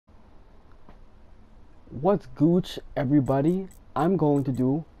What's gooch, everybody? I'm going to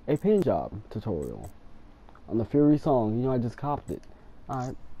do a paint job tutorial on the Fury song. You know, I just copped it.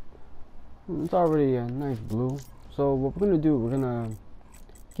 Alright. It's already a nice blue. So what we're gonna do, we're gonna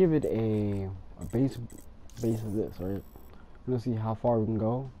give it a base of this, right? We're gonna see how far we can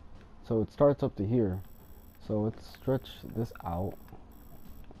go. So it starts up to here. So let's stretch this out.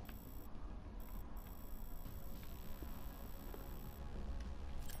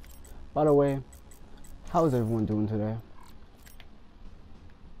 By the way, how is everyone doing today?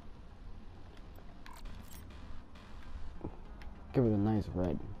 Give it a nice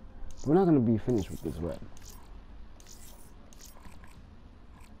red. We're not going to be finished with this red.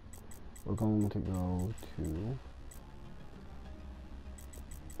 We're going to go to...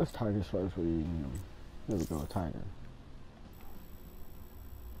 Let's tiger stripes where you need them. There we go, tiger.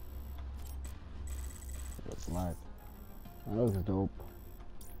 That's black. That looks dope.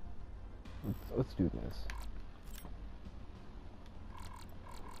 Let's do this.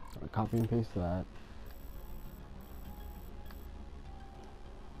 Copy and paste that.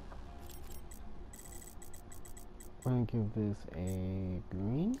 We're gonna give this a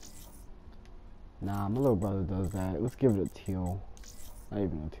green. Nah, my little brother does that. Let's give it a teal. Not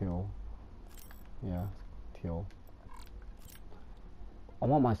even a teal. Yeah, teal. I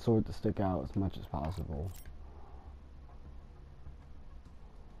want my sword to stick out as much as possible.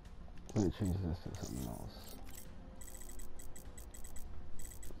 I'm gonna change this to something else.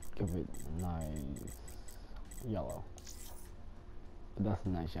 Give it a nice yellow. But that's a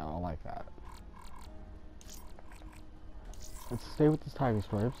nice yellow, I like that. Let's stay with these tiger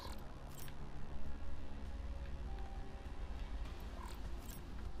stripes.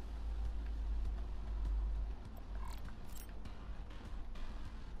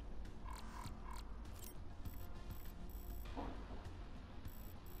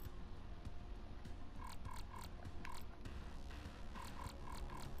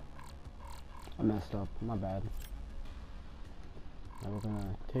 I messed up, my bad. Now we're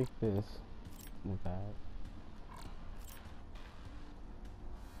gonna take this, move that.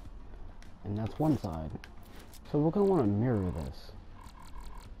 And that's one side. So we're gonna wanna mirror this.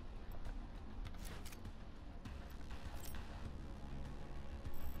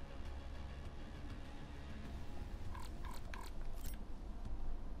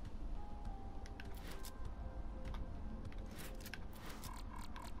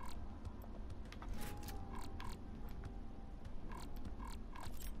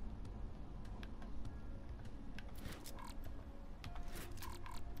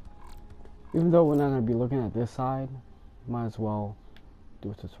 Even though we're not going to be looking at this side, might as well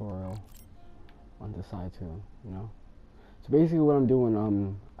do a tutorial on this side too, you know? So basically what I'm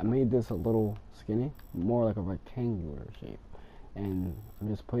doing, I made this a little skinny, more like a rectangular shape. And I'm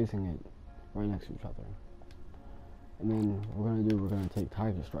just placing it right next to each other. And then what we're going to take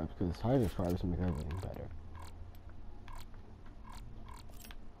tiger stripes, because tiger stripes make everything better.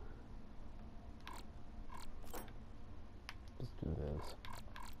 Let's do this.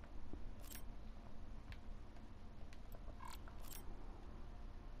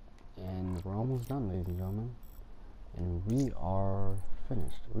 And we're almost done, ladies and gentlemen. And we are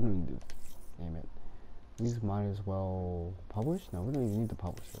finished. We don't need to name it. These might as well publish? No, we don't even need to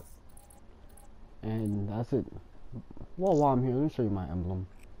publish it. And that's it. Well, while I'm here, let me show you my emblem.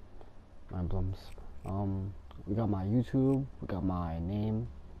 My emblems. We got my YouTube. We got my name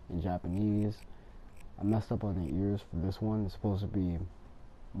in Japanese. I messed up on the ears for this one. It's supposed to be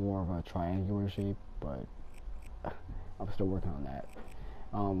more of a triangular shape, but I'm still working on that.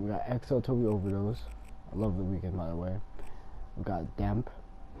 We got XO Toby Overdose. I love the weekend, by the way. We got Demp,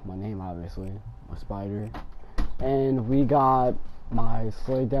 my name obviously, my spider, and we got my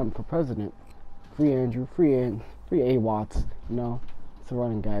Slay Demp for president. Free Andrew, free A Watts. You know, it's a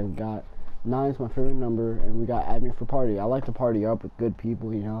running guy. We got 9's my favorite number, and we got Add Me for Party. I like to party up with good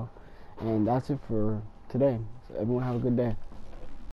people, you know, and that's it for today. So everyone have a good day.